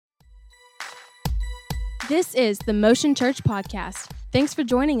This is the Motion Church Podcast. Thanks for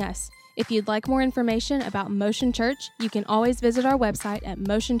joining us. If you'd like more information about Motion Church, you can always visit our website at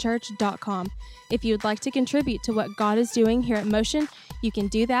motionchurch.com. If you'd like to contribute to what God is doing here at Motion, you can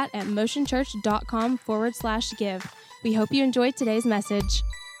do that at motionchurch.com/give. We hope you enjoyed today's message.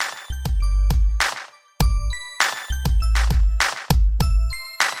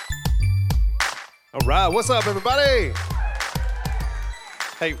 All right, what's up, everybody?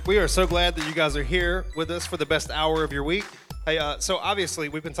 Hey, we are so glad that you guys are here with us for the best hour of your week. Hey, so obviously,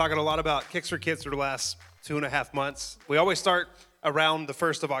 we've been talking a lot about Kicks for Kids for the last 2.5 months. We always start around the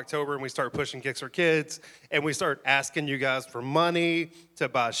 1st of October, and we start pushing Kicks for Kids, and we start asking you guys for money to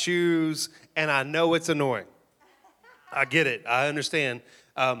buy shoes, and I know it's annoying. I get it. I understand.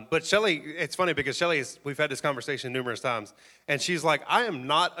 But Shelly, it's funny because we've had this conversation numerous times, and she's like, I am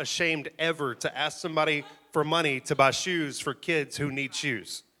not ashamed ever to ask somebody for money to buy shoes for kids who need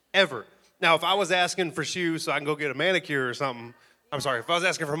shoes, ever. Now, if I was asking for shoes so I can go get a manicure or something, if I was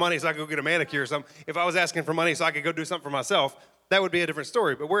asking for money so I could go get a manicure or something, if I was asking for money so I could go do something for myself, that would be a different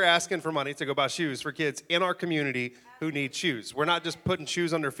story. But we're asking for money to go buy shoes for kids in our community who need shoes. We're not just putting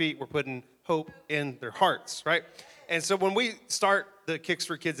shoes on their feet, we're putting hope in their hearts, right? And so when we start the Kicks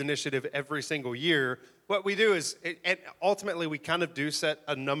for Kids initiative every single year, what we do is, and ultimately we kind of do set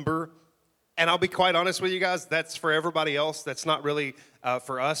a number. And I'll be quite honest with you guys, that's for everybody else. That's not really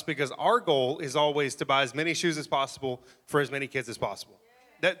for us, because our goal is always to buy as many shoes as possible for as many kids as possible.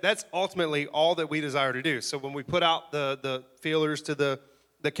 That's ultimately all that we desire to do. So when we put out the feelers to the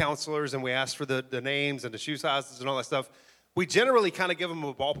counselors and we ask for the names and the shoe sizes and all that stuff, we generally kind of give them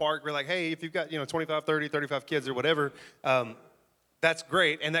a ballpark. We're like, hey, if you've got 25, 30, 35 kids or whatever, that's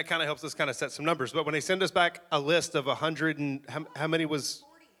great. And that kind of helps us kind of set some numbers. But when they send us back a list of 100 and how many was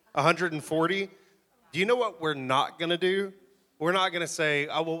 140, do you know what we're not going to do? We're not going to say,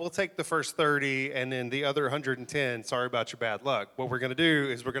 oh, well, we'll take the first 30 and then the other 110, sorry about your bad luck. What we're going to do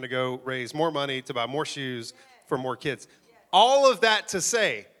is we're going to go raise more money to buy more shoes for more kids. All of that to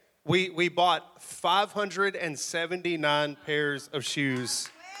say, we bought 579 pairs of shoes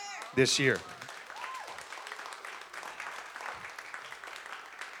this year.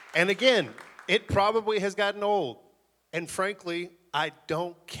 And again, it probably has gotten old. And frankly, I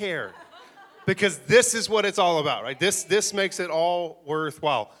don't care, because this is what it's all about, right? This makes it all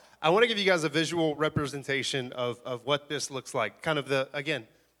worthwhile. I want to give you guys a visual representation of what this looks like, kind of the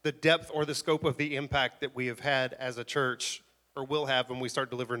depth or the scope of the impact that we have had as a church, or will have when we start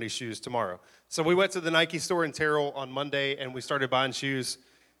delivering these shoes tomorrow. So we went to the Nike store in Terrell on Monday, and we started buying shoes,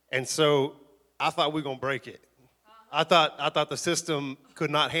 and so I thought we were going to break it. I thought the system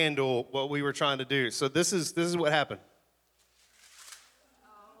could not handle what we were trying to do. So this is what happened.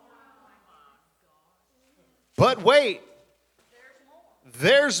 But wait,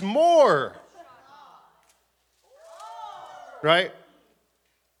 there's more. Right?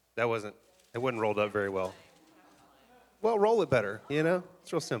 It wasn't rolled up very well. Well, roll it better,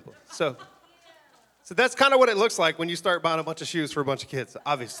 It's real simple. So that's kind of what it looks like when you start buying a bunch of shoes for a bunch of kids,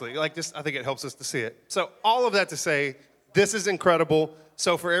 obviously. I think it helps us to see it. So all of that to say, this is incredible.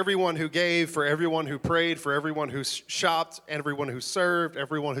 So for everyone who gave, for everyone who prayed, for everyone who shopped, everyone who served,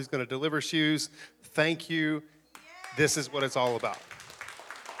 everyone who's going to deliver shoes, thank you. This is what it's all about.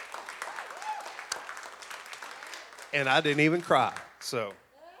 And I didn't even cry. So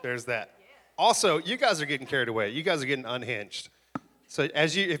there's that. Also, you guys are getting carried away. You guys are getting unhinged. So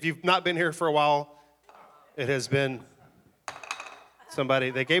if you've not been here for a while, it has been somebody,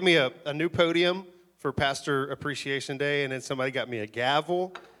 they gave me a new podium for Pastor Appreciation Day, and then somebody got me a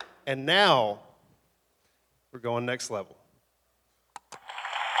gavel, and now we're going next level.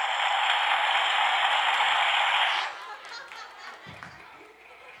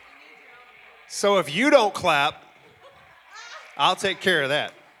 So if you don't clap, I'll take care of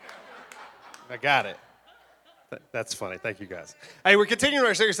that. I got it. That's funny. Thank you, guys. Hey, we're continuing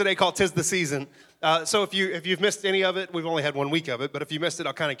our series today called 'Tis the Season. So if you've missed any of it, we've only had 1 week of it, but if you missed it,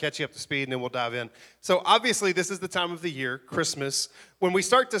 I'll kind of catch you up to speed, and then we'll dive in. So obviously, this is the time of the year, Christmas. When we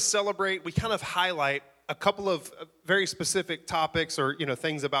start to celebrate, we kind of highlight a couple of very specific topics or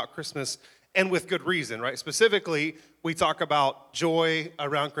things about Christmas, and with good reason, right? Specifically, we talk about joy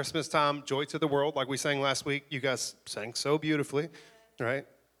around Christmas time, joy to the world, like we sang last week. You guys sang so beautifully, right?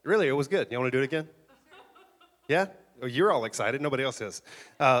 Really, it was good. You want to do it again? Yeah? Oh, you're all excited. Nobody else is.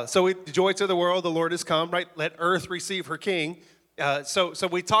 So joy to the world, the Lord has come, right? Let earth receive her King. So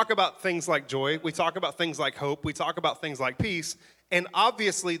we talk about things like joy. We talk about things like hope. We talk about things like peace. And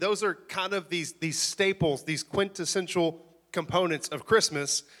obviously, those are kind of these staples, these quintessential components of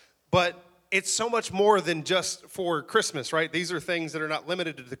Christmas. But it's so much more than just for Christmas, right? These are things that are not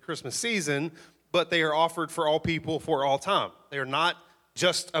limited to the Christmas season, but they are offered for all people for all time. They are not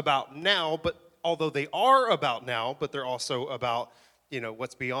just about now, but although they are about now, but they're also about,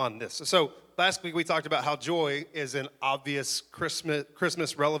 what's beyond this. So last week we talked about how joy is an obvious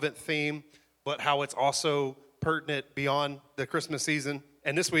Christmas relevant theme, but how it's also pertinent beyond the Christmas season.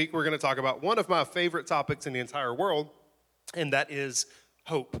 And this week we're going to talk about one of my favorite topics in the entire world, and that is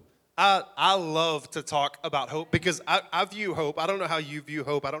hope. I love to talk about hope because I view hope. I don't know how you view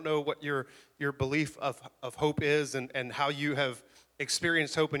hope. I don't know what your belief of hope is and how you have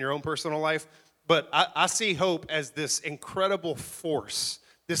experienced hope in your own personal life. But I see hope as this incredible force,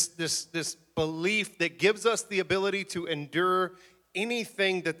 this belief that gives us the ability to endure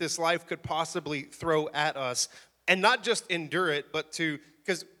anything that this life could possibly throw at us. And not just endure it, but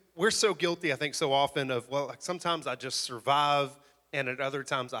because we're so guilty, I think, so often of, sometimes I just survive, and at other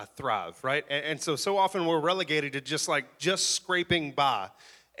times I thrive, right? And so often we're relegated to just scraping by.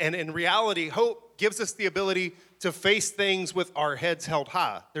 And in reality, hope gives us the ability to face things with our heads held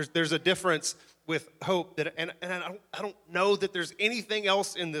high. There's a difference with hope and I don't know that there's anything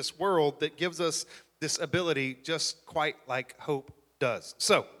else in this world that gives us this ability just quite like hope does.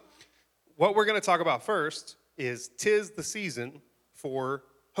 So what we're going to talk about first is 'tis the season for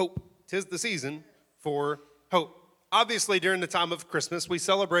hope. 'Tis the season for hope. Obviously, during the time of Christmas, we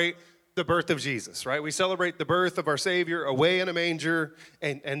celebrate the birth of Jesus, right? We celebrate the birth of our Savior away in a manger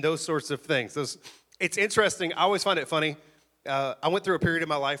and those sorts of things. It's interesting. I always find it funny. I went through a period in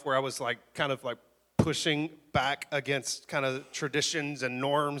my life where I was kind of pushing back against kind of traditions and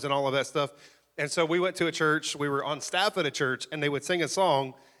norms and all of that stuff. And so we went to a church. We were on staff at a church, and they would sing a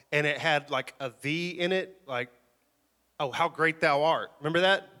song, and it had a "thee" in it, "Oh, how great thou art." Remember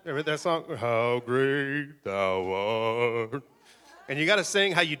that? Remember that song? How great thou art. And you got to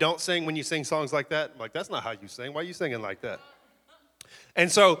sing how you don't sing when you sing songs like that. That's not how you sing. Why are you singing like that?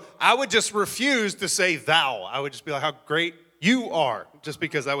 And so I would just refuse to say thou. I would just be like, how great you are, just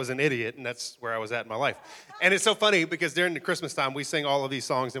because I was an idiot, and that's where I was at in my life. And it's so funny because during the Christmas time, we sing all of these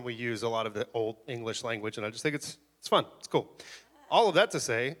songs, and we use a lot of the old English language, and I just think it's fun. It's cool. All of that to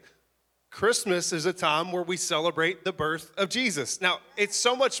say, Christmas is a time where we celebrate the birth of Jesus. Now, it's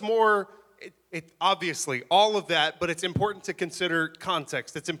so much more, obviously, all of that, but it's important to consider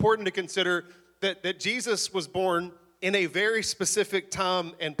context. It's important to consider that Jesus was born in a very specific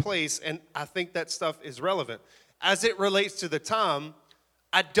time and place, and I think that stuff is relevant. As it relates to the time,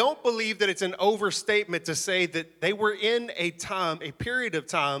 I don't believe that it's an overstatement to say that they were in a period of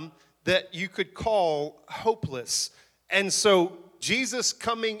time that you could call hopeless. And so Jesus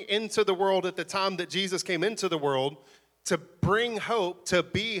coming into the world at the time that Jesus came into the world to bring hope, to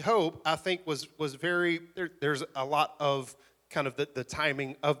be hope, I think was very, there's a lot of kind of the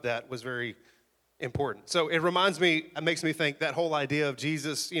timing of that was very important. So it makes me think that whole idea of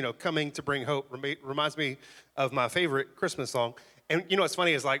Jesus, coming to bring hope reminds me of my favorite Christmas song. And what's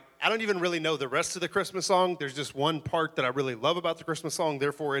funny is I don't even really know the rest of the Christmas song. There's just one part that I really love about the Christmas song.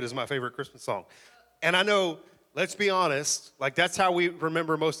 Therefore, it is my favorite Christmas song. And I know, let's be honest, that's how we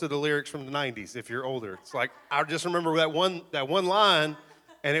remember most of the lyrics from the 90s. If you're older, it's I just remember that one line,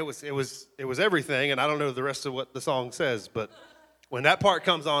 and it was everything. And I don't know the rest of what the song says, but when that part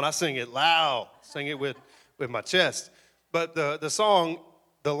comes on, I sing it loud, sing it with my chest. But the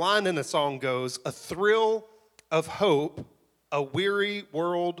line in the song goes, "A thrill of hope, a weary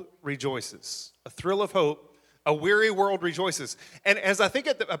world rejoices." A thrill of hope, a weary world rejoices. And as I think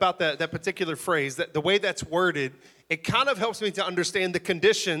about that particular phrase, that the way that's worded, it kind of helps me to understand the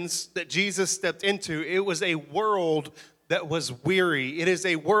conditions that Jesus stepped into. It was a world that was weary. It is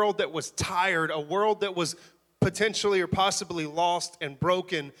a world that was tired, a world that was potentially or possibly lost and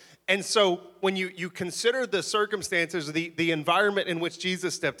broken. And so when you consider the circumstances, the environment in which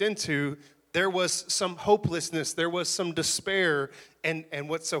Jesus stepped into, there was some hopelessness, there was some despair. And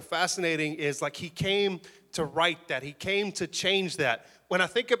what's so fascinating is he came to right that. He came to change that. When I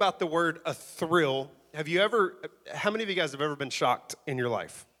think about the word a thrill, how many of you guys have ever been shocked in your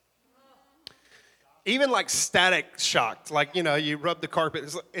life? Even static shocked, you rub the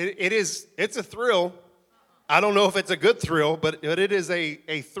carpet. It's a thrill. I don't know if it's a good thrill, but it is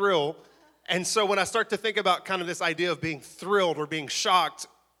a thrill. And so when I start to think about kind of this idea of being thrilled or being shocked,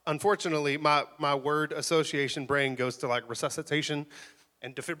 unfortunately, my word association brain goes to resuscitation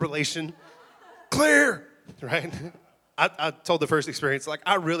and defibrillation. Clear, right? I told the first experience,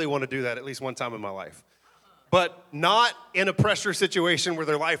 I really want to do that at least one time in my life. But not in a pressure situation where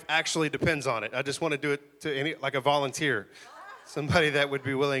their life actually depends on it. I just want to do it to a volunteer. Somebody that would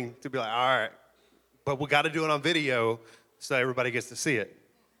be willing to be all right, but we got to do it on video so everybody gets to see it.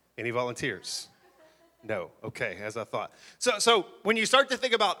 Any volunteers? No. Okay, as I thought. So when you start to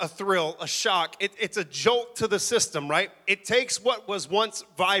think about a thrill, a shock, it's a jolt to the system, right? It takes what was once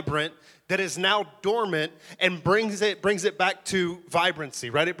vibrant that is now dormant and brings it back to vibrancy,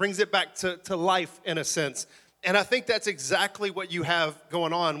 right? It brings it back to life in a sense. And I think that's exactly what you have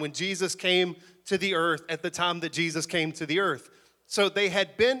going on when Jesus came to the earth at the time that Jesus came to the earth. So they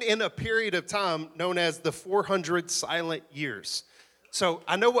had been in a period of time known as the 400 silent years. So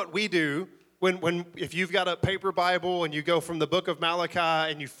I know what we do when if you've got a paper Bible and you go from the book of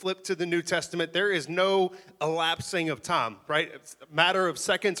Malachi and you flip to the New Testament, there is no elapsing of time, right? It's a matter of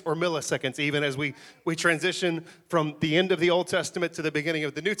seconds or milliseconds, even as we transition from the end of the Old Testament to the beginning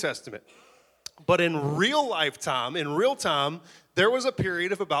of the New Testament. But in real time, there was a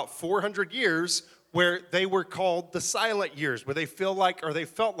period of about 400 years where they were called the silent years, where they felt like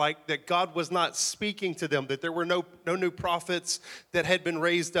that God was not speaking to them, that there were no new prophets that had been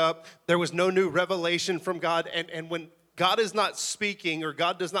raised up. There was no new revelation from God. And when God is not speaking or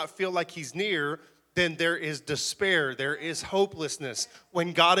God does not feel like he's near, then there is despair, there is hopelessness.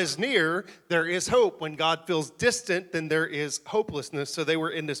 When God is near, there is hope. When God feels distant, then there is hopelessness. So they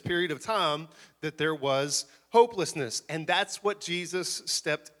were in this period of time that there was hopelessness. And that's what Jesus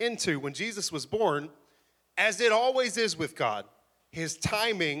stepped into. When Jesus was born, as it always is with God, his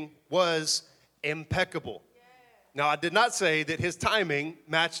timing was impeccable. Now, I did not say that his timing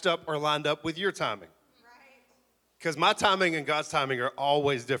matched up or lined up with your timing. Because my timing and God's timing are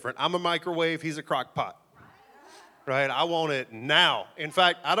always different. I'm a microwave, he's a crock pot. Right? I want it now. In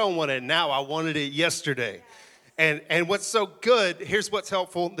fact, I don't want it now. I wanted it yesterday. And what's so good, here's what's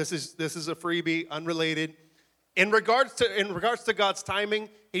helpful. This is a freebie, unrelated. In regards to God's timing,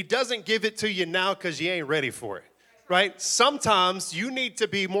 he doesn't give it to you now because you ain't ready for it. Right? Sometimes you need to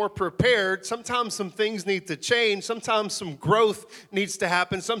be more prepared. Sometimes some things need to change. Sometimes some growth needs to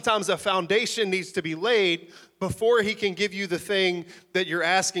happen. Sometimes a foundation needs to be laid before he can give you the thing that you're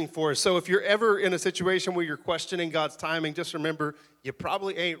asking for. So if you're ever in a situation where you're questioning God's timing, just remember, you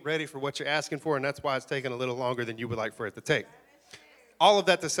probably ain't ready for what you're asking for, and that's why it's taking a little longer than you would like for it to take. All of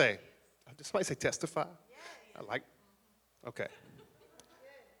that to say, did somebody say testify? Okay.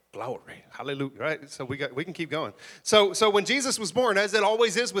 Glory, hallelujah, right? So we can keep going. So when Jesus was born, as it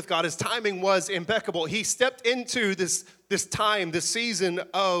always is with God, his timing was impeccable. He stepped into this time, this season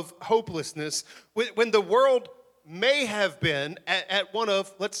of hopelessness, when the world may have been at one of,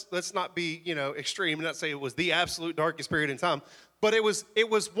 let's not be extreme and not say it was the absolute darkest period in time, but it was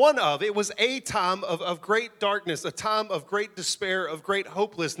a time of great darkness, a time of great despair, of great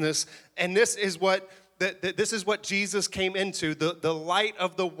hopelessness, and this is what Jesus came into, the light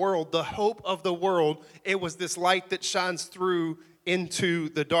of the world, the hope of the world. It was this light that shines through into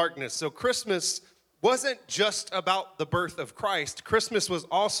the darkness. So Christmas wasn't just about the birth of Christ. Christmas was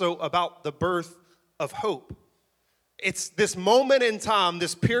also about the birth of hope. It's this moment in time,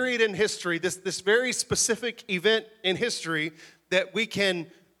 this period in history, this very specific event in history that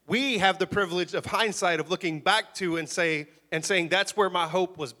we have the privilege of hindsight of looking back to and saying that's where my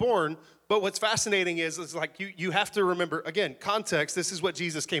hope was born. But what's fascinating is like you have to remember, again, context. This is what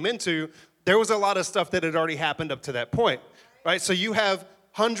Jesus came into. There was a lot of stuff that had already happened up to that point, right? So you have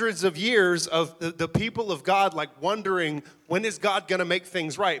hundreds of years of the people of God like wondering, when is God going to make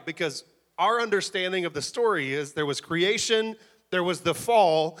things right? Because our understanding of the story is there was creation, there was the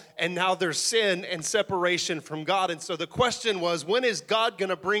fall, and now there's sin and separation from God. And so the question was, when is God going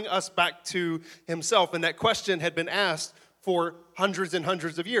to bring us back to himself? And that question had been asked for hundreds and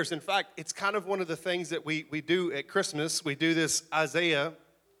hundreds of years. In fact, it's kind of one of the things that we do at Christmas. We do this Isaiah,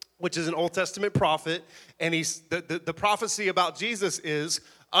 which is an Old Testament prophet, and the prophecy about Jesus is,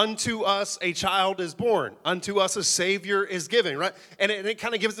 unto us a child is born, unto us a Savior is given, right? And it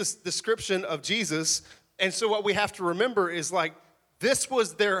kind of gives this description of Jesus. And so what we have to remember is like, this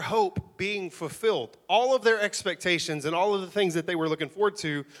was their hope being fulfilled. All of their expectations and all of the things that they were looking forward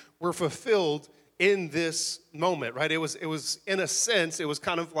to were fulfilled in this moment, right? It was in a sense, it was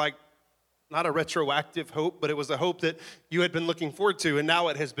kind of like not a retroactive hope, but it was a hope that you had been looking forward to, and now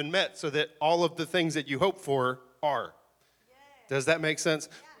it has been met, so that all of the things that you hope for are. Does that make sense?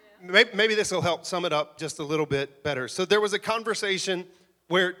 Maybe this will help sum it up just a little bit better. So there was a conversation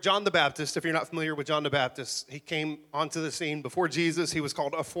where John the Baptist, if you're not familiar with John the Baptist, he came onto the scene before Jesus. He was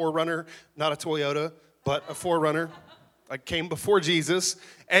called a forerunner, not a Toyota, but a forerunner. Came before Jesus,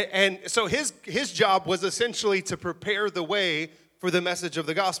 and so his job was essentially to prepare the way for the message of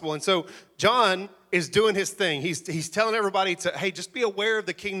the gospel. And so John is doing his thing. He's telling everybody to, hey, just be aware of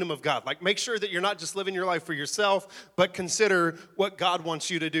the kingdom of God. Like, make sure that you're not just living your life for yourself, but consider what God wants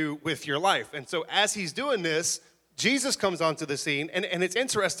you to do with your life. And so as he's doing this, Jesus comes onto the scene, and it's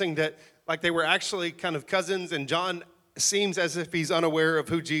interesting that like they were actually kind of cousins, and John seems as if he's unaware of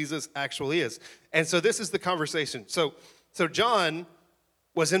who Jesus actually is. And so this is the conversation. So John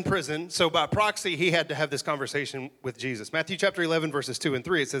was in prison, so by proxy, he had to have this conversation with Jesus. Matthew chapter 11, verses 2 and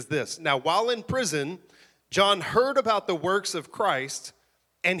 3, it says this: "Now while in prison, John heard about the works of Christ,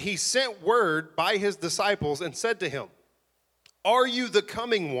 and he sent word by his disciples and said to him, 'Are you the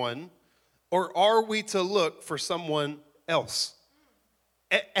coming one, or are we to look for someone else?'"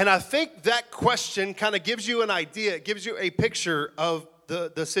 And I think that question kind of gives you an idea, it gives you a picture of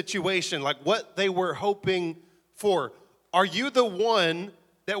the situation, like what they were hoping for. Are you the one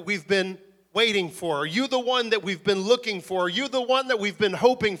that we've been waiting for? Are you the one that we've been looking for? Are you the one that we've been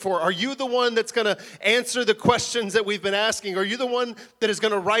hoping for? Are you the one that's going to answer the questions that we've been asking? Are you the one that is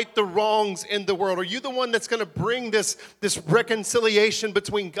going to right the wrongs in the world? Are you the one that's going to bring this reconciliation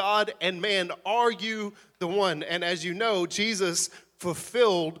between God and man? Are you the one? And as you know, Jesus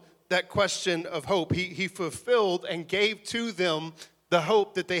fulfilled that question of hope. He fulfilled and gave to them the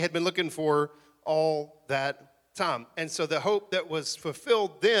hope that they had been looking for all that time. And so the hope that was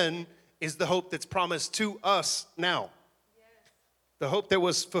fulfilled then is the hope that's promised to us now. The hope that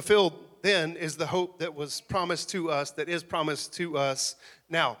was fulfilled then is the hope that was promised to us, that is promised to us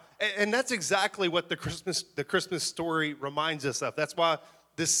now. And that's exactly what the Christmas story reminds us of. That's why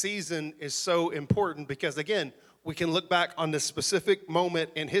this season is so important, because again, we can look back on this specific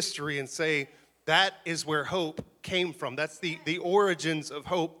moment in history and say, that is where hope came from. That's the origins of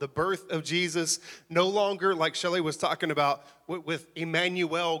hope, the birth of Jesus. No longer, like Shelley was talking about, with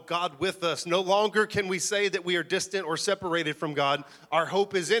Emmanuel, God with us. No longer can we say that we are distant or separated from God. Our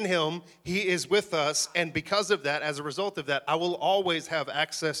hope is in him. He is with us. And because of that, as a result of that, I will always have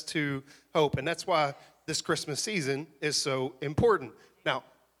access to hope. And that's why this Christmas season is so important. Now,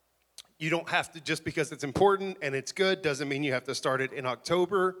 you don't have to, just because it's important and it's good, doesn't mean you have to start it in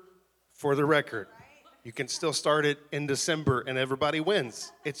October. For the record, you can still start it in December and everybody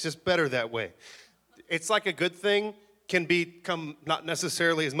wins. It's just better that way. It's like a good thing can become not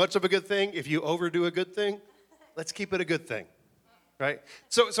necessarily as much of a good thing if you overdo a good thing. Let's keep it a good thing, right?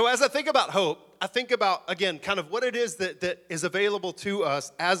 So as I think about hope, I think about, again, kind of what it is that is available to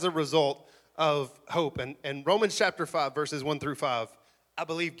us as a result of hope. And Romans chapter 5, verses 1 through 5, I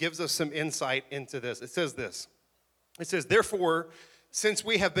believe gives us some insight into this. It says this. It says, "Therefore, since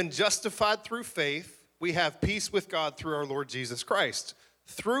we have been justified through faith, we have peace with God through our Lord Jesus Christ,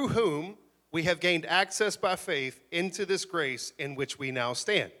 through whom we have gained access by faith into this grace in which we now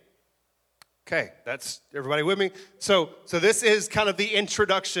stand." Okay, that's everybody with me? So this is kind of the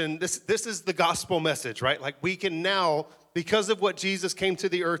introduction. This is the gospel message, right? Like we can now, because of what Jesus came to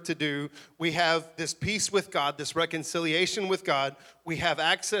the earth to do, we have this peace with God, this reconciliation with God. We have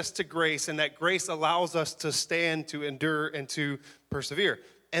access to grace, and that grace allows us to stand, to endure, and to persevere.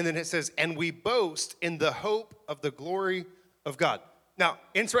 And then it says, "And we boast in the hope of the glory of God." Now,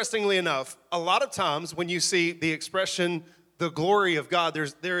 interestingly enough, a lot of times when you see the expression, the glory of God,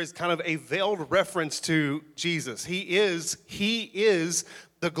 there is kind of a veiled reference to Jesus. He is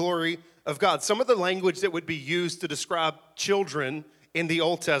the glory of God. Some of the language that would be used to describe children in the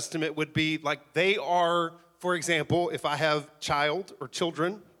Old Testament would be like they are, for example, if I have a child or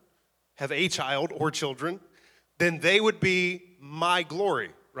children, then they would be my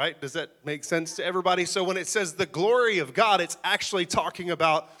glory, right? Does that make sense to everybody? So when it says the glory of God, it's actually talking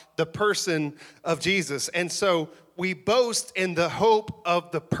about the person of Jesus. And so we boast in the hope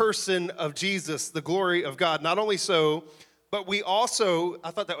of the person of Jesus, the glory of God. Not only so, but we also,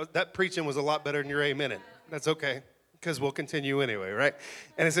 I thought that preaching was a lot better than your amen. That's okay, because we'll continue anyway, right?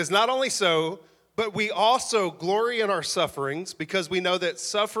 And it says, "Not only so, but we also glory in our sufferings, because we know that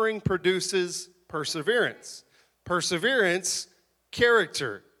suffering produces perseverance. Perseverance,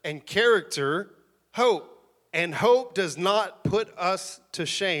 character, and character, hope. And hope does not put us to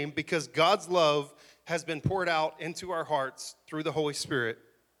shame, because God's love has been poured out into our hearts through the Holy Spirit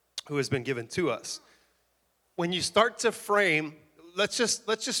who has been given to us." When you start to frame, let's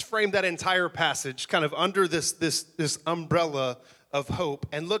just frame that entire passage kind of under this umbrella of hope,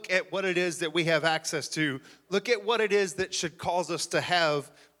 and look at what it is that we have access to. Look at what it is that should cause us to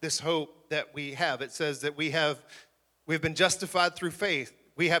have this hope that we have. It says that we've been justified through faith.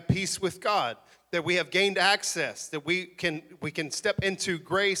 We have peace with God, that we have gained access, that we can step into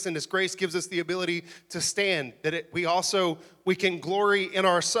grace, and this grace gives us the ability to stand, that we can glory in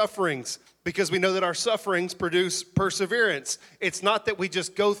our sufferings, because we know that our sufferings produce perseverance. It's not that we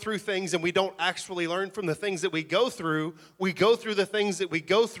just go through things and we don't actually learn from the things that we go through. We go through the things that we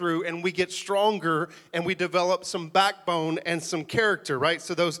go through, and we get stronger, and we develop some backbone and some character, right?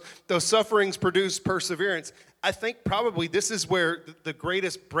 So those sufferings produce perseverance. I think probably this is where the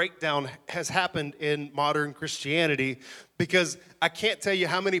greatest breakdown has happened in modern Christianity, because I can't tell you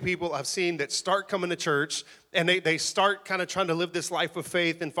how many people I've seen that start coming to church and they start kind of trying to live this life of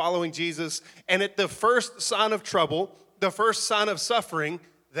faith and following Jesus, and at the first sign of trouble, the first sign of suffering,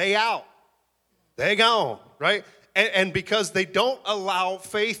 they out. They gone, right? And because they don't allow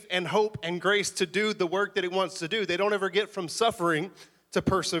faith and hope and grace to do the work that it wants to do, they don't ever get from suffering to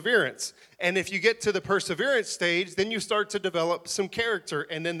perseverance. And if you get to the perseverance stage, then you start to develop some character,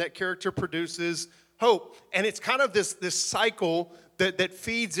 and then that character produces hope. And it's kind of this cycle that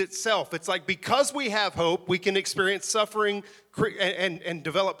feeds itself. It's like, because we have hope, we can experience suffering and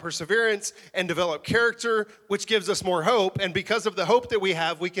develop perseverance and develop character, which gives us more hope. And because of the hope that we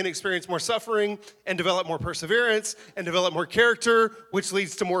have, we can experience more suffering and develop more perseverance and develop more character, which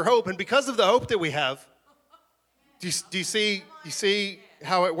leads to more hope. And because of the hope that we have, do you see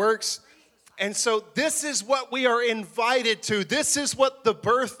how it works? And so this is what we are invited to. This is what the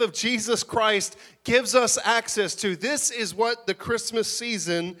birth of Jesus Christ gives us access to. This is what the Christmas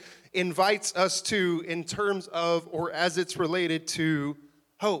season invites us to in terms of, or as it's related to,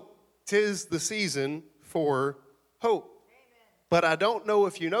 hope. 'Tis the season for hope. Amen. But I don't know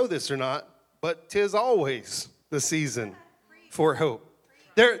if you know this or not, but 'tis always the season for hope.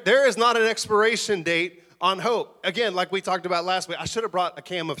 There is not an expiration date on hope. Again, like we talked about last week, I should have brought a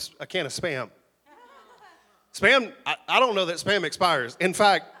can of Spam. Spam, I don't know that Spam expires. In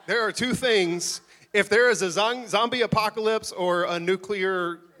fact, there are two things. If there is a zombie apocalypse or a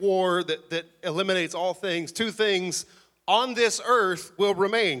nuclear war that eliminates all things, two things on this earth will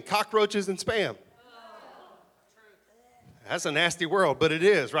remain: cockroaches and Spam. That's a nasty world, but it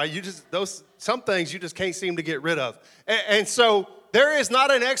is, right? Some things you just can't seem to get rid of. And so there is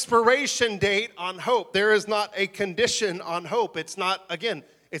not an expiration date on hope. There is not a condition on hope. It's not, again,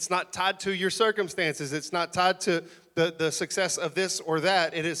 it's not tied to your circumstances. It's not tied to the success of this or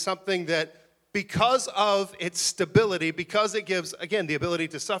that. It is something that, because of its stability, because it gives, again, the ability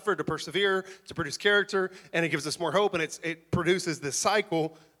to suffer, to persevere, to produce character, and it gives us more hope, and it produces this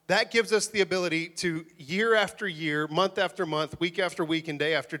cycle, that gives us the ability to, year after year, month after month, week after week, and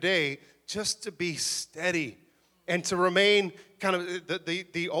day after day, just to be steady and to remain kind of,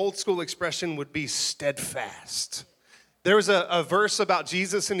 the old school expression would be steadfast. There was a verse about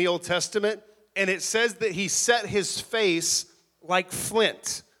Jesus in the Old Testament, and it says that he set his face like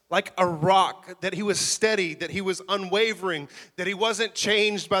flint, like a rock, that he was steady, that he was unwavering, that he wasn't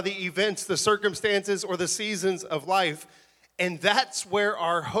changed by the events, the circumstances, or the seasons of life. And that's where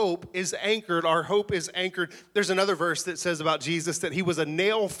our hope is anchored. Our hope is anchored. There's another verse that says about Jesus that he was a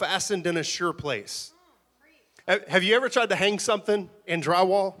nail fastened in a sure place. Have you ever tried to hang something in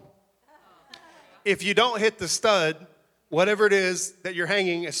drywall? If you don't hit the stud, whatever it is that you're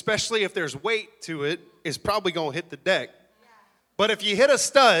hanging, especially if there's weight to it, is probably going to hit the deck. But if you hit a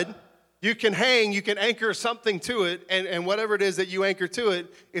stud, you can anchor something to it, and whatever it is that you anchor to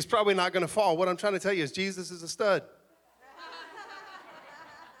it is probably not going to fall. What I'm trying to tell you is Jesus is a stud.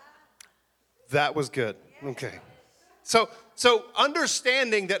 That was good. Okay. So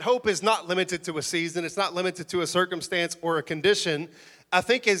understanding that hope is not limited to a season, it's not limited to a circumstance or a condition, I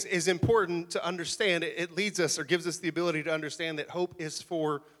think is important to understand. It leads us, or gives us the ability to understand, that hope is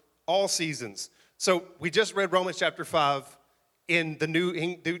for all seasons. So we just read Romans chapter 5 in the New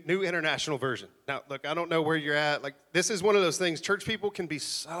International Version. Now, look, I don't know where you're at. Like, this is one of those things. Church people can be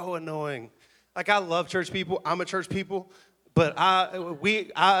so annoying. Like, I love church people. I'm a church people. But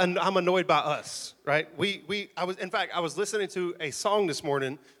I'm annoyed by us, right? I was listening to a song this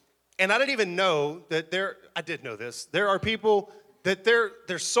morning, and I didn't even know that I did know this. There are people that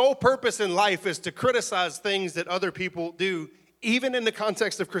their sole purpose in life is to criticize things that other people do, even in the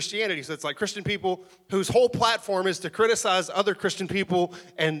context of Christianity. So it's like Christian people whose whole platform is to criticize other Christian people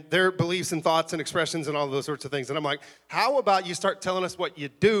and their beliefs and thoughts and expressions and all of those sorts of things. And I'm like, how about you start telling us what you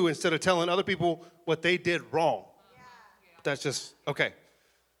do instead of telling other people what they did wrong? That's just, okay.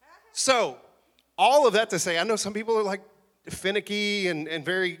 So, all of that to say, I know some people are like finicky and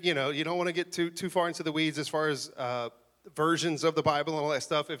very, you don't want to get too far into the weeds as far as versions of the Bible and all that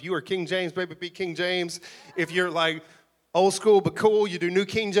stuff. If you are King James, baby, be King James. If you're like old school but cool, you do New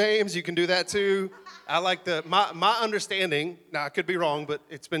King James, you can do that too. I like my understanding, now I could be wrong, but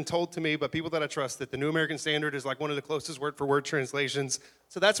it's been told to me by people that I trust that the New American Standard is like one of the closest word-for-word translations.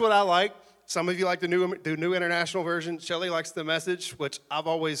 So that's what I like. Some of you like the New International Version. Shelley likes the Message, which I've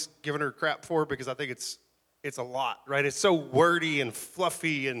always given her crap for because I think it's a lot, right? It's so wordy and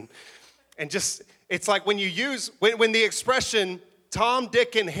fluffy and just, it's like when the expression Tom,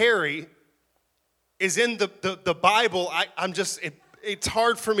 Dick, and Harry is in the Bible, it's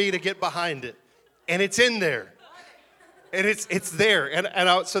hard for me to get behind it. And it's in there. And it's there.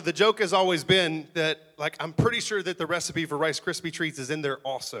 So the joke has always been that, like, I'm pretty sure that the recipe for Rice Krispie treats is in there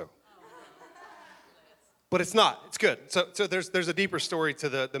also. But it's not. It's good. So there's a deeper story to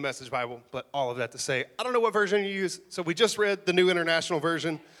the Message Bible, but all of that to say, I don't know what version you use. So we just read the New International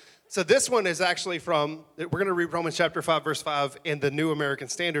Version. So this one is actually we're going to read Romans chapter 5, verse 5 in the New American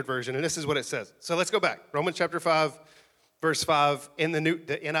Standard Version, and this is what it says. So let's go back. Romans chapter 5, verse 5, in the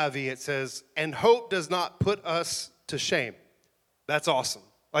NIV, it says, and hope does not put us to shame. That's awesome.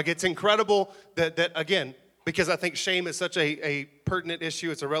 Like, it's incredible that again, because I think shame is such a pertinent issue.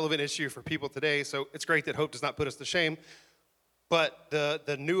 It's a relevant issue for people today. So it's great that hope does not put us to shame. But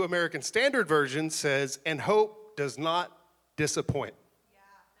the New American Standard Version says, and hope does not disappoint. Yeah,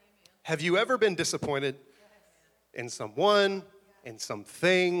 amen. Have you ever been disappointed in someone, in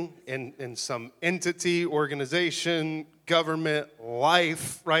something, in some entity, organization, government,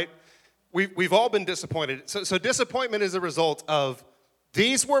 life, right? We've all been disappointed. So disappointment is a result of,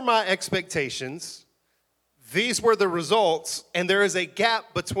 these were my expectations, these were the results, and there is a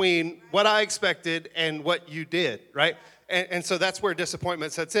gap between what I expected and what you did, right? And so that's where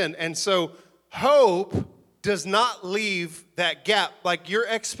disappointment sets in. And so hope does not leave that gap. Like, your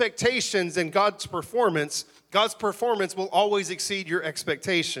expectations and God's performance will always exceed your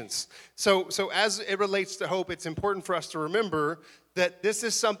expectations. So as it relates to hope, it's important for us to remember that this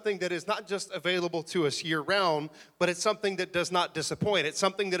is something that is not just available to us year-round, but it's something that does not disappoint. It's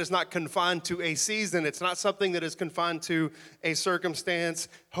something that is not confined to a season. It's not something that is confined to a circumstance.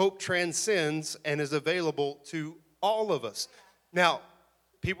 Hope transcends and is available to all of us. Now,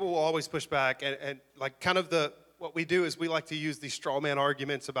 people will always push back, and like, kind of what we do is we like to use these straw man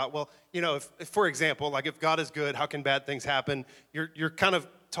arguments about, well, you know, if for example, like, if God is good, how can bad things happen? You're kind of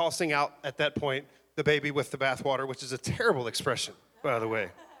tossing out at that point the baby with the bathwater, which is a terrible expression, by the way.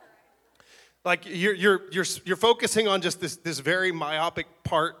 Like, you're focusing on just this very myopic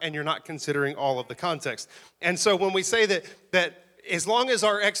part, and you're not considering all of the context. And so when we say that as long as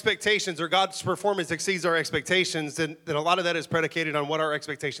our expectations or God's performance exceeds our expectations, then a lot of that is predicated on what our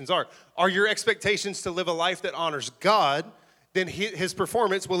expectations are. Are your expectations to live a life that honors God? Then his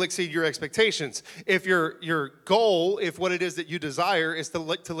performance will exceed your expectations. If your goal, if what it is that you desire is to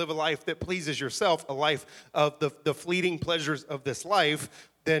live a life that pleases yourself, a life of the fleeting pleasures of this life,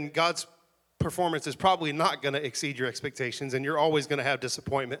 then God's performance is probably not going to exceed your expectations, and you're always going to have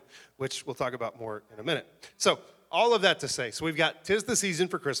disappointment, which we'll talk about more in a minute. So all of that to say, so we've got 'tis the season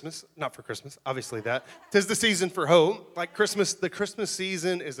for Christmas, not for Christmas, obviously that. 'Tis the season for hope. Like, Christmas, the Christmas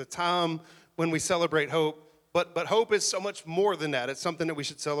season is a time when we celebrate hope. But hope is so much more than that. It's something that we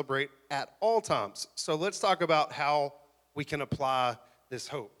should celebrate at all times. So let's talk about how we can apply this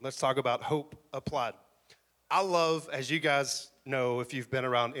hope. Let's talk about hope applied. I love, as you guys know, if you've been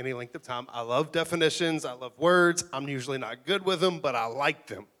around any length of time, I love definitions. I love words. I'm usually not good with them, but I like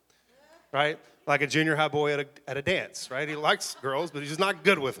them, right? Like a junior high boy at a dance, right? He likes girls, but he's just not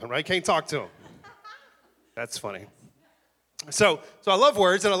good with them, right? Can't talk to them. That's funny. So I love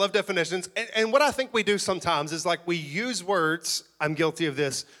words and I love definitions. And what I think we do sometimes is, like, we use words. I'm guilty of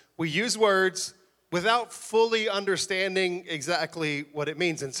this. We use words without fully understanding exactly what it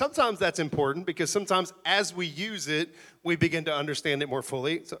means. And sometimes that's important, because sometimes as we use it, we begin to understand it more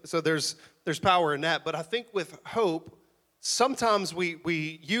fully. So there's power in that. But I think with hope, sometimes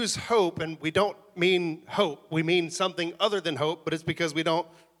we use hope and we don't mean hope. We mean something other than hope, but it's because we don't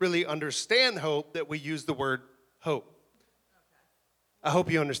really understand hope that we use the word hope. I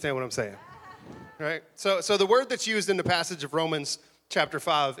hope you understand what I'm saying, right? So the word that's used in the passage of Romans chapter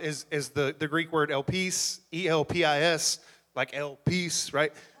 5 is the Greek word elpis, E-L-P-I-S, like el peace,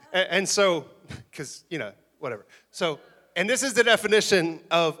 right? And so, because, you know, whatever. So, and this is the definition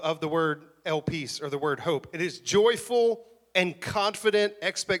of the word elpis, or the word hope. It is joyful and confident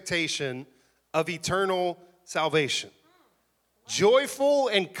expectation of eternal salvation. Joyful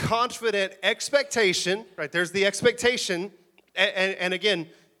and confident expectation, right? There's the expectation. And again,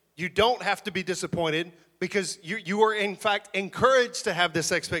 you don't have to be disappointed, because you are in fact encouraged to have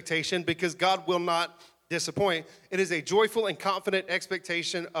this expectation, because God will not disappoint. It is a joyful and confident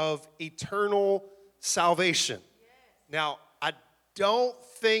expectation of eternal salvation. Now, I don't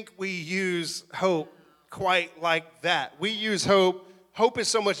think we use hope quite like that. We use hope. Hope is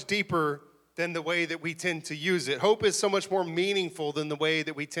so much deeper than the way that we tend to use it. Hope is so much more meaningful than the way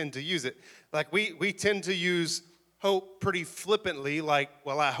that we tend to use it. Like, we tend to use hope pretty flippantly, like,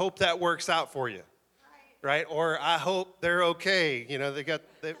 well, I hope that works out for you, right? Or I hope they're okay. You know,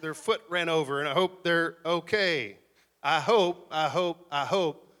 their foot ran over, and I hope they're okay. I hope.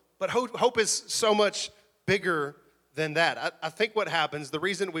 But hope is so much bigger than that. I think what happens, the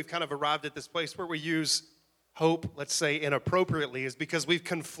reason we've kind of arrived at this place where we use hope, let's say, inappropriately is because we've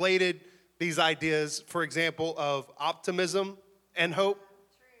conflated these ideas, for example, of optimism and hope.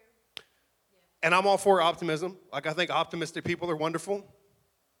 And I'm all for optimism. Like, I think optimistic people are wonderful.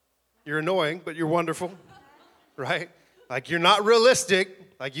 You're annoying, but you're wonderful, right? Like, you're not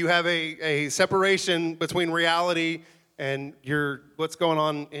realistic. Like, you have a separation between reality and what's going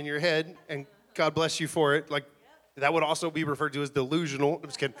on in your head, and God bless you for it. Like, that would also be referred to as delusional. I'm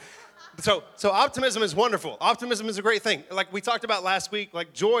just kidding. So optimism is wonderful. Optimism is a great thing. Like we talked about last week,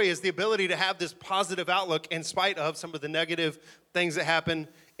 like joy is the ability to have this positive outlook in spite of some of the negative things that happen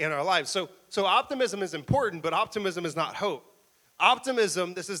in our lives. So optimism is important, but optimism is not hope.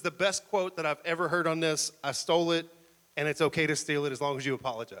 Optimism, this is the best quote that I've ever heard on this. I stole it, and it's okay to steal it as long as you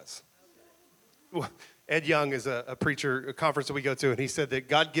apologize. Ed Young is a preacher, a conference that we go to, and he said that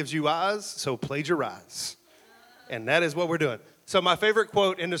God gives you eyes, so plagiarize. And that is what we're doing. So my favorite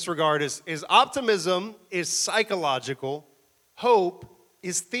quote in this regard is optimism is psychological, hope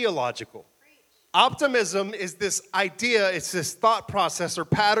is theological. Optimism is this idea, it's this thought process or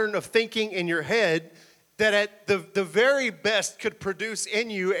pattern of thinking in your head that at the very best could produce in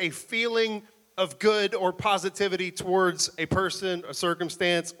you a feeling of good or positivity towards a person, a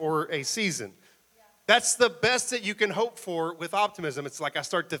circumstance, or a season. That's the best that you can hope for with optimism. It's like I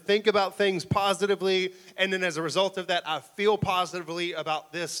start to think about things positively, and then as a result of that, I feel positively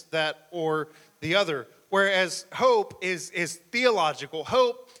about this, that, or the other. Whereas hope is theological.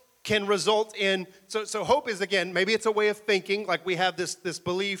 Hope can result in, so hope is, again, maybe it's a way of thinking, like we have this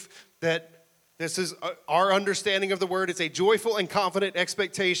belief that this is our understanding of the word. It's a joyful and confident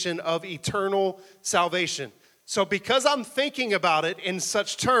expectation of eternal salvation. So because I'm thinking about it in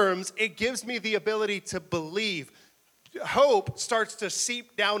such terms, it gives me the ability to believe. Hope starts to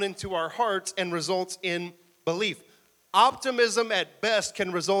seep down into our hearts and results in belief. Optimism at best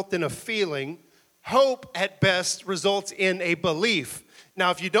can result in a feeling. Hope at best results in a belief.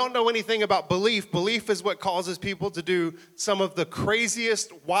 Now, if you don't know anything about belief is what causes people to do some of the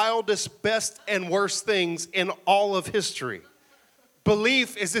craziest, wildest, best, and worst things in all of history.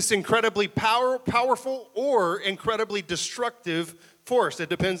 Belief is this incredibly powerful or incredibly destructive force. It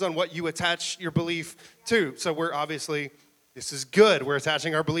depends on what you attach your belief to. So we're obviously, this is good. We're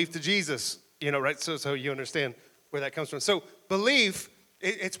attaching our belief to Jesus, right? So you understand where that comes from. So belief,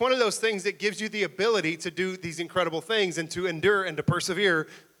 it's one of those things that gives you the ability to do these incredible things and to endure and to persevere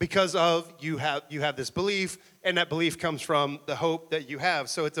because of you have this belief, and that belief comes from the hope that you have.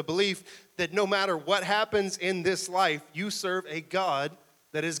 So it's a belief that no matter what happens in this life, you serve a God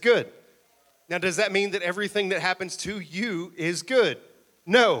that is good. Now, does that mean that everything that happens to you is good?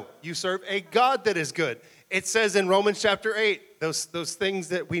 No, you serve a God that is good. It says in Romans chapter 8, those things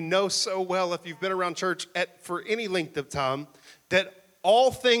that we know so well if you've been around church for any length of time, that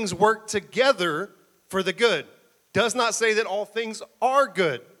all things work together for the good. Does not say that all things are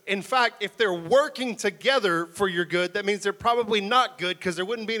good. In fact, if they're working together for your good, that means they're probably not good because there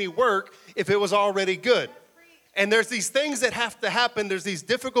wouldn't be any work if it was already good. And there's these things that have to happen. There's these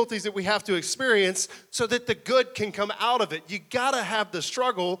difficulties that we have to experience so that the good can come out of it. You got to have the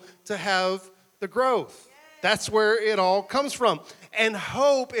struggle to have the growth. That's where it all comes from. And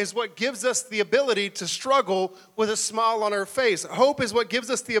hope is what gives us the ability to struggle with a smile on our face. Hope is what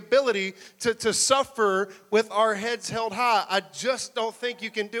gives us the ability to suffer with our heads held high. I just don't think you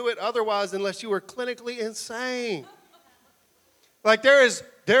can do it otherwise unless you are clinically insane. Like there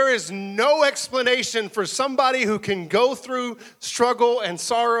is no explanation for somebody who can go through struggle and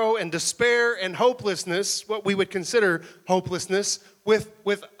sorrow and despair and hopelessness, what we would consider hopelessness,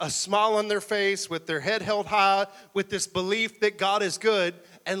 with a smile on their face, with their head held high, with this belief that God is good,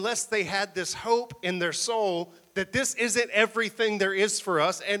 unless they had this hope in their soul that this isn't everything there is for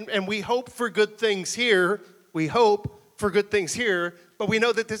us. And we hope for good things here. We hope for good things here, but we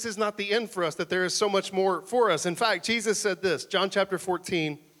know that this is not the end for us, that there is so much more for us. In fact, Jesus said this, John chapter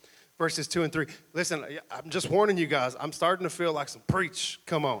 14, verses 2 and 3. Listen, I'm just warning you guys, I'm starting to feel like some preach.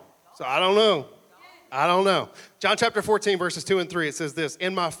 Come on. So I don't know. John chapter 14, verses 2 and 3, it says this,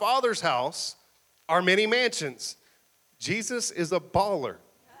 in my Father's house are many mansions. Jesus is a baller.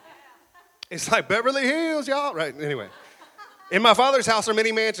 It's like Beverly Hills, y'all. Right, anyway. In my Father's house are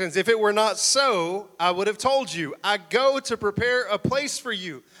many mansions. If it were not so, I would have told you. I go to prepare a place for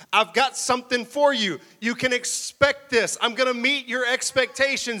you. I've got something for you. You can expect this. I'm going to meet your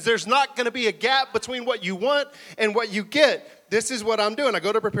expectations. There's not going to be a gap between what you want and what you get. This is what I'm doing. I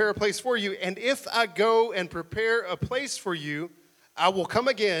go to prepare a place for you. And if I go and prepare a place for you, I will come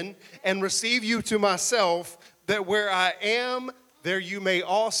again and receive you to myself, that where I am, there you may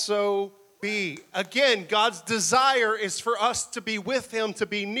also be. Again, God's desire is for us to be with him, to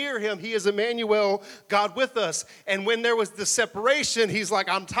be near him. He is Emmanuel, God with us. And when there was the separation, he's like,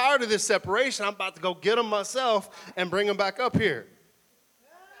 I'm tired of this separation. I'm about to go get him myself and bring him back up here.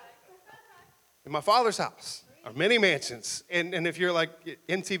 In my Father's house are many mansions. And if you're like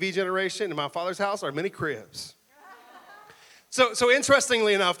MTV generation, in my Father's house are many cribs. So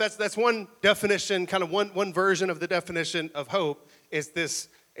interestingly enough, that's one definition, kind of one version of the definition of hope is this.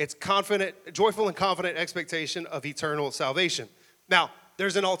 It's confident, joyful and confident expectation of eternal salvation. Now,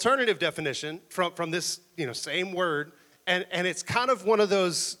 there's an alternative definition from this, same word, and it's kind of one of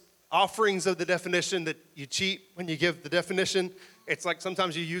those offerings of the definition that you cheat when you give the definition. It's like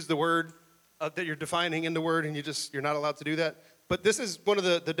sometimes you use the word that you're defining in the word, and you're not allowed to do that. But this is one of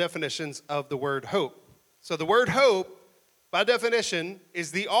the definitions of the word hope. So the word hope, by definition,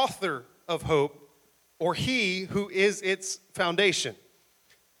 is the author of hope, or he who is its foundation.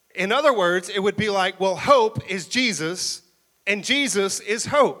 In other words, it would be like, well, hope is Jesus, and Jesus is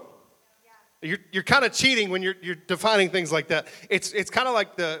hope. You're kind of cheating when you're defining things like that. It's kind of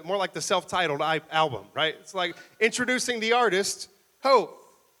like more like the self-titled album, right? It's like introducing the artist, Hope,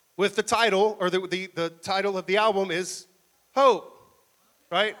 with the title, or the title of the album is Hope,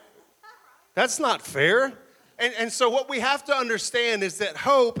 right? That's not fair. And so what we have to understand is that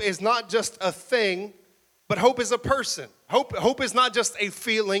hope is not just a thing, but hope is a person. Hope is not just a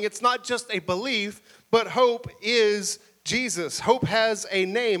feeling. It's not just a belief, but hope is Jesus. Hope has a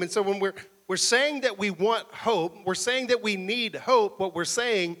name. And so when we're saying that we want hope, we're saying that we need hope, what we're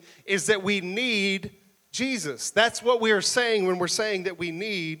saying is that we need Jesus. That's what we are saying when we're saying that we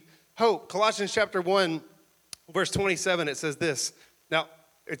need hope. Colossians chapter 1, verse 27, it says this. Now,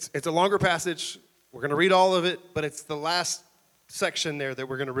 it's a longer passage. We're going to read all of it, but it's the last section there that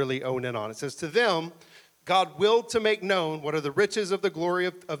we're going to really hone in on. It says, to them, God willed to make known what are the riches of the glory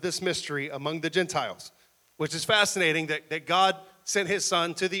of this mystery among the Gentiles, which is fascinating that God sent his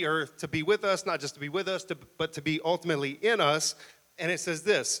son to the earth to be with us, not just to be with us, but to be ultimately in us. And it says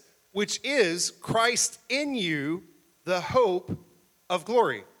this, which is Christ in you, the hope of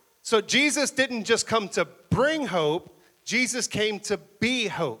glory. So Jesus didn't just come to bring hope, Jesus came to be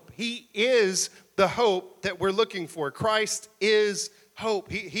hope. He is the hope that we're looking for. Christ is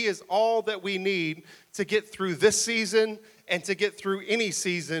hope. He is all that we need to get through this season and to get through any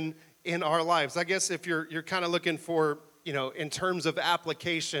season in our lives. I guess if you're kind of looking for, in terms of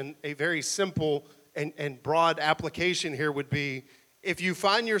application, a very simple and broad application here would be, if you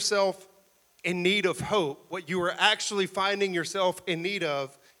find yourself in need of hope, what you are actually finding yourself in need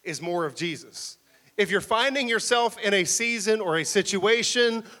of is more of Jesus. If you're finding yourself in a season or a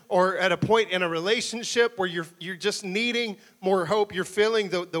situation or at a point in a relationship where you're just needing more hope, you're feeling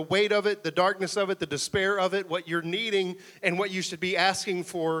the weight of it, the darkness of it, the despair of it, what you're needing and what you should be asking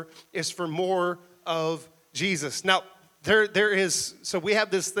for is for more of Jesus. Now, so we have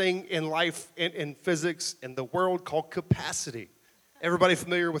this thing in life, in physics, in the world called capacity. Everybody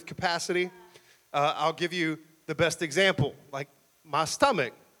familiar with capacity? I'll give you the best example, like my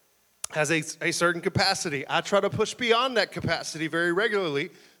stomach has a certain capacity. I try to push beyond that capacity very regularly,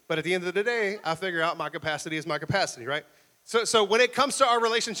 but at the end of the day, I figure out my capacity is my capacity, right? So when it comes to our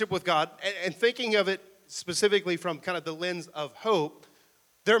relationship with God, and thinking of it specifically from kind of the lens of hope,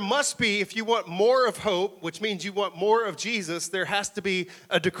 there must be, if you want more of hope, which means you want more of Jesus, there has to be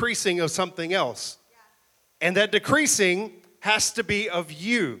a decreasing of something else. And that decreasing has to be of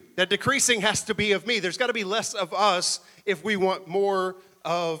you. That decreasing has to be of me. There's got to be less of us if we want more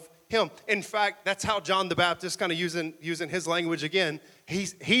of him. In fact, that's how John the Baptist, kind of using his language again,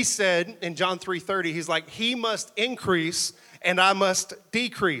 he said in John 3:30, he's like, he must increase and I must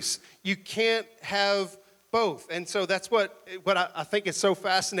decrease. You can't have both. And so that's what I think is so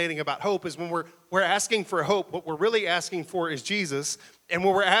fascinating about hope is when we're asking for hope, what we're really asking for is Jesus. And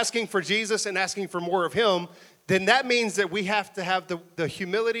when we're asking for Jesus and asking for more of him, then that means that we have to have the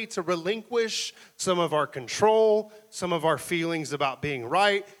humility to relinquish some of our control, some of our feelings about being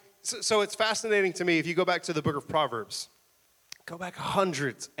right. So it's fascinating to me, if you go back to the book of Proverbs, go back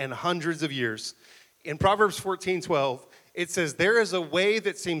hundreds and hundreds of years. In Proverbs 14:12, it says, there is a way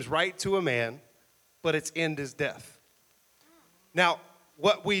that seems right to a man, but its end is death. Now,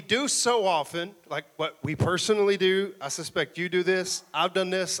 what we do so often, like what we personally do, I suspect you do this, I've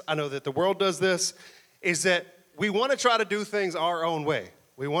done this, I know that the world does this, is that we want to try to do things our own way.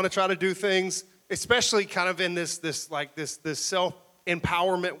 We want to try to do things, especially kind of in this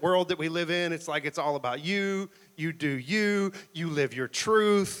self-empowerment world that we live in. It's like it's all about you do you live your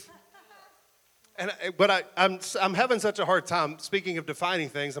truth. But I'm having such a hard time, speaking of defining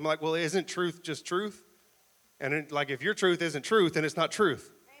things, I'm like, well, isn't truth just truth? And if your truth isn't truth, then it's not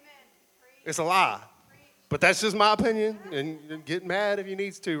truth. It's a lie. But that's just my opinion, and get mad if you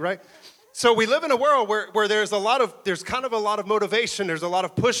need to, right? So we live in a world where there's kind of a lot of motivation. There's a lot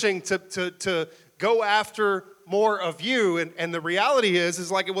of pushing to go after more of you. And the reality is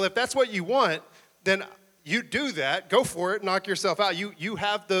like, well, if that's what you want, then you do that. Go for it. Knock yourself out. You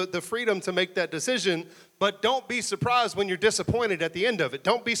have the freedom to make that decision. But don't be surprised when you're disappointed at the end of it.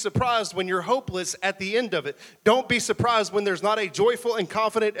 Don't be surprised when you're hopeless at the end of it. Don't be surprised when there's not a joyful and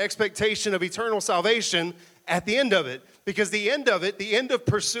confident expectation of eternal salvation at the end of it. Because the end of it, the end of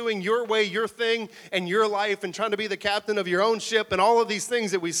pursuing your way, your thing, and your life, and trying to be the captain of your own ship, and all of these things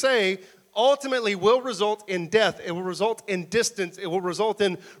that we say, ultimately will result in death. It will result in distance. It will result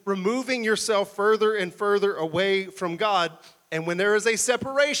in removing yourself further and further away from God. And when there is a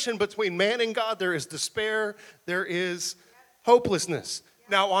separation between man and God, there is despair, there is hopelessness.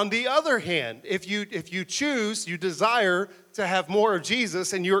 Now, on the other hand, if you choose, you desire to have more of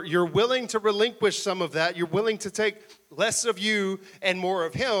Jesus, and you're willing to relinquish some of that, you're willing to take less of you and more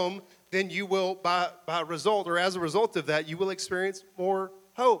of him, then you will, by result, or as a result of that, you will experience more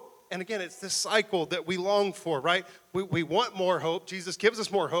hope. And again, it's this cycle that we long for, right? We want more hope. Jesus gives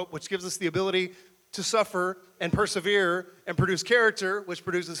us more hope, which gives us the ability to suffer and persevere and produce character, which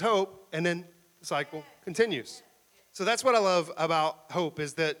produces hope, and then the cycle continues. So that's what I love about hope,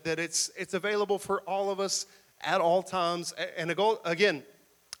 is that it's available for all of us at all times. And again,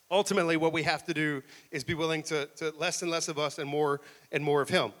 ultimately what we have to do is be willing to less and less of us and more of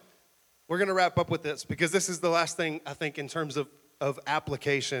him. We're going to wrap up with this, because this is the last thing, I think, in terms of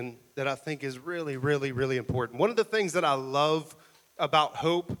application that I think is really, really, really important. One of the things that I love about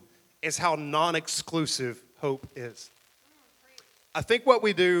hope is how non-exclusive hope is. I think what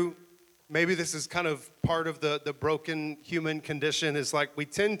we do, maybe this is kind of part of the broken human condition, is like we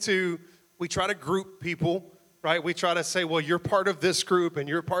try to group people, right? We try to say, well, you're part of this group, and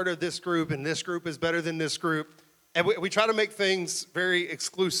you're part of this group, and this group is better than this group. And we try to make things very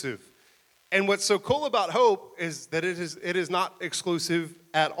exclusive. And what's so cool about hope is that it is not exclusive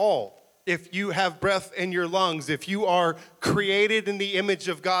at all. If you have breath in your lungs, if you are created in the image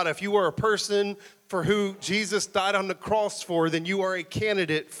of God, if you are a person for who Jesus died on the cross for, then you are a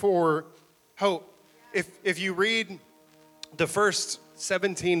candidate for hope. If you read the first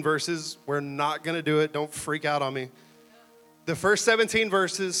 17 verses, we're not going to do it. Don't freak out on me. The first 17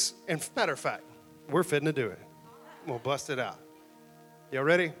 verses, and matter of fact, we're fitting to do it. We'll bust it out. Y'all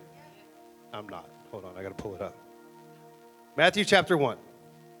ready? I'm not. Hold on, I got to pull it up. Matthew chapter 1.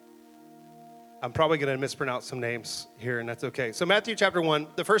 I'm probably going to mispronounce some names here, and that's okay. So Matthew chapter 1,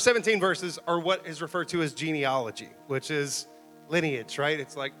 the first 17 verses are what is referred to as genealogy, which is lineage, right?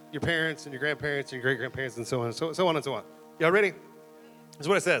 It's like your parents and your grandparents and your great-grandparents and so on and so on and so on. Y'all ready? This is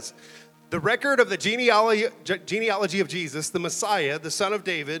what it says. The record of the genealogy of Jesus, the Messiah, the son of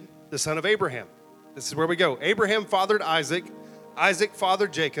David, the son of Abraham. This is where we go. Abraham fathered Isaac. Isaac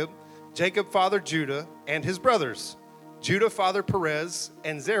fathered Jacob. Jacob fathered Judah and his brothers. Judah fathered Perez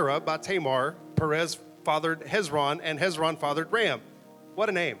and Zerah by Tamar. Perez fathered Hezron, and Hezron fathered Ram. What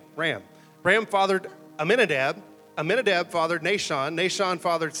a name, Ram. Ram fathered Amminadab. Amminadab fathered Nahshon. Nahshon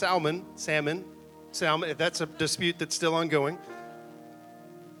fathered Salmon. That's a dispute that's still ongoing.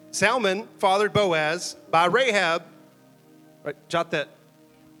 Salmon fathered Boaz by Rahab. Right, jot that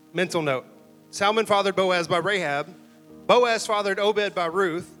mental note. Salmon fathered Boaz by Rahab. Boaz fathered Obed by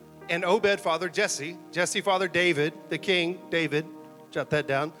Ruth. And Obed fathered Jesse. Jesse fathered David, the king, David. Jot that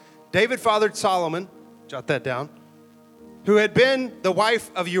down. David fathered Solomon. Jot that down. Who had been the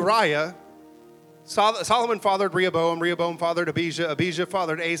wife of Uriah. Solomon fathered Rehoboam. Rehoboam fathered Abijah. Abijah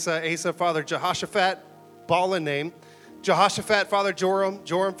fathered Asa. Asa fathered Jehoshaphat. Ball and name. Jehoshaphat fathered Joram.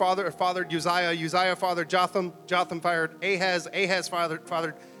 Joram fathered Uzziah. Uzziah fathered Jotham. Jotham fathered Ahaz. Ahaz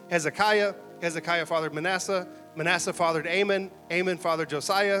fathered Hezekiah. Hezekiah fathered Manasseh. Manasseh fathered Amon. Amon fathered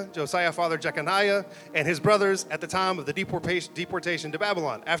Josiah. Josiah fathered Jeconiah and his brothers at the time of the deportation to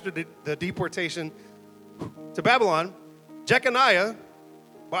Babylon. After the deportation to Babylon, Jeconiah,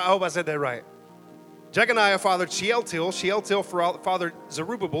 well, I hope I said that right. Jeconiah fathered Shealtiel. Shealtiel fathered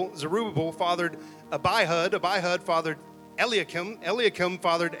Zerubbabel. Zerubbabel fathered Abihud. Abihud fathered Eliakim. Eliakim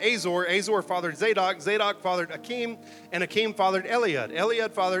fathered Azor. Azor fathered Zadok. Zadok fathered Akim. And Akim fathered Eliud.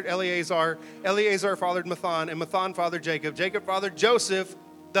 Eliud fathered Eleazar. Eleazar fathered Mathan. And Mathan fathered Jacob. Jacob fathered Joseph,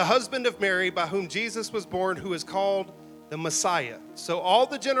 the husband of Mary, by whom Jesus was born, who is called the Messiah. So all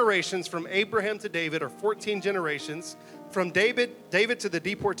the generations from Abraham to David are 14 generations. From David to the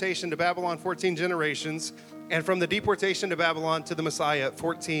deportation to Babylon, 14 generations. And from the deportation to Babylon to the Messiah,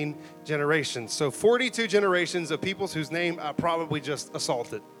 14 generations. So 42 generations of peoples whose name I probably just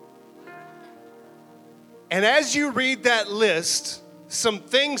assaulted. And as you read that list, some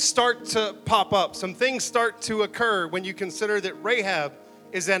things start to pop up. Some things start to occur when you consider that Rahab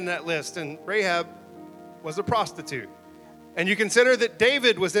is in that list, and Rahab was a prostitute. And you consider that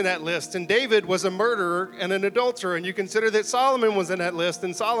David was in that list, and David was a murderer and an adulterer. And you consider that Solomon was in that list,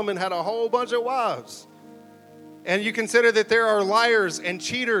 and Solomon had a whole bunch of wives. And you consider that there are liars and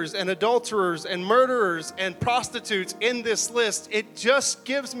cheaters and adulterers and murderers and prostitutes in this list. It just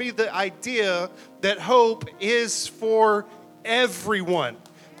gives me the idea that hope is for everyone.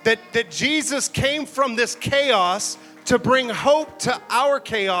 That Jesus came from this chaos to bring hope to our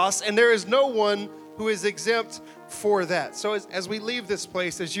chaos, and there is no one who is exempt for that. So as we leave this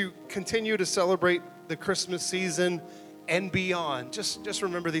place, as you continue to celebrate the Christmas season and beyond, just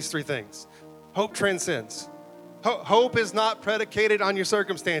remember these three things. Hope transcends. Hope is not predicated on your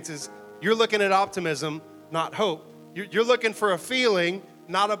circumstances. You're looking at optimism, not hope. You're looking for a feeling,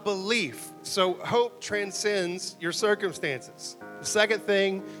 not a belief. So hope transcends your circumstances. The second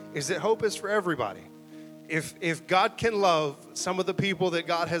thing is that hope is for everybody. If God can love some of the people that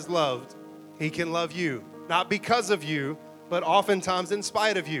God has loved, he can love you. Not because of you, but oftentimes in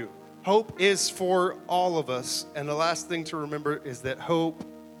spite of you. Hope is for all of us. And the last thing to remember is that hope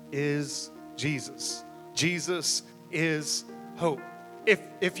is Jesus. Jesus is hope.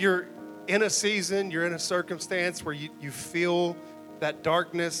 If you're in a season, you're in a circumstance where you feel that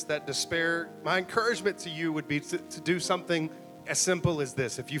darkness, that despair, my encouragement to you would be to do something as simple as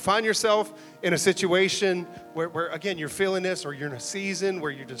this. If you find yourself in a situation where again, you're feeling this, or you're in a season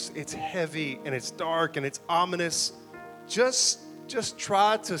where it's heavy and it's dark and it's ominous, just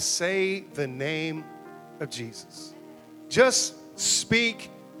try to say the name of Jesus. Just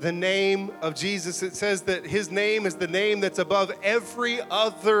speak the name of Jesus. It says that his name is the name that's above every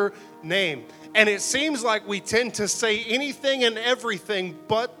other name. And it seems like we tend to say anything and everything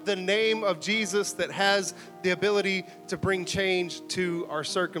but the name of Jesus that has the ability to bring change to our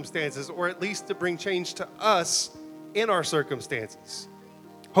circumstances, or at least to bring change to us in our circumstances.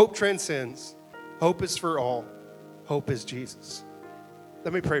 Hope transcends. Hope is for all. Hope is Jesus.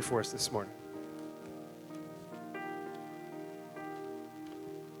 Let me pray for us this morning.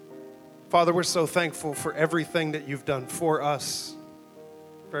 Father, we're so thankful for everything that you've done for us,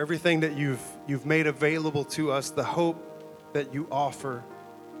 for everything that you've made available to us, the hope that you offer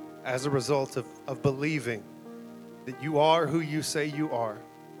as a result of believing that you are who you say you are,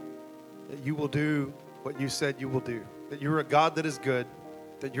 that you will do what you said you will do, that you're a God that is good,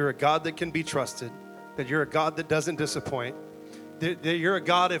 that you're a God that can be trusted, that you're a God that doesn't disappoint, that you're a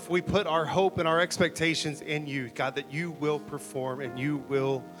God, if we put our hope and our expectations in you, God, that you will perform and you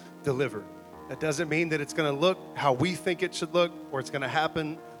will deliver. That doesn't mean that it's going to look how we think it should look, or it's going to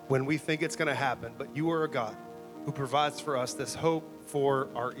happen when we think it's going to happen. But you are a God who provides for us this hope for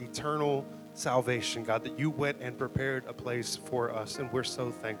our eternal salvation, God, that you went and prepared a place for us, and we're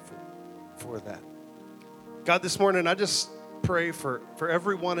so thankful for that. God, this morning, I just pray for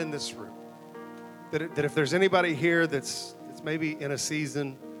everyone in this room, that if there's anybody here that's maybe in a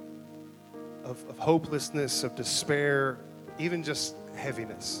season of hopelessness, of despair, even just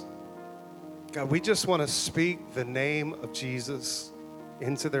heaviness, God, we just want to speak the name of Jesus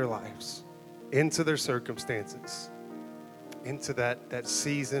into their lives, into their circumstances, into that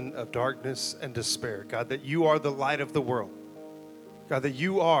season of darkness and despair. God, that you are the light of the world. God, that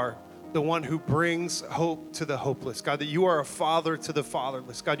you are the one who brings hope to the hopeless. God, that you are a father to the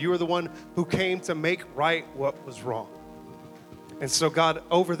fatherless. God, you are the one who came to make right what was wrong. And so, God,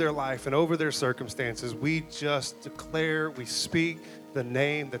 over their life and over their circumstances, we just declare, we speak the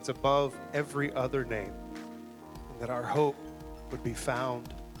name that's above every other name, and that our hope would be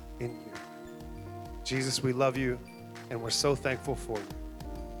found in you. Jesus, we love you, and we're so thankful for you.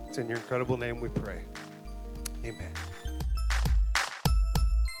 It's in your incredible name we pray. Amen.